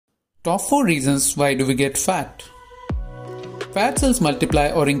Top 4 reasons why do we get fat. Fat cells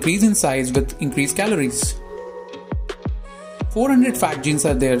multiply or increase in size with increased calories. 400 fat genes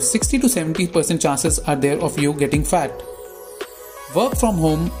are there, 60 to 70% chances are there of you getting fat. Work from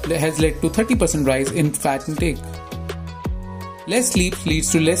home has led to 30% rise in fat intake. Less sleep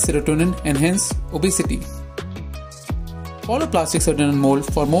leads to less serotonin and hence obesity. Follow Plastic Surgeon Anmol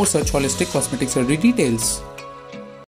for more such holistic cosmetic surgery details.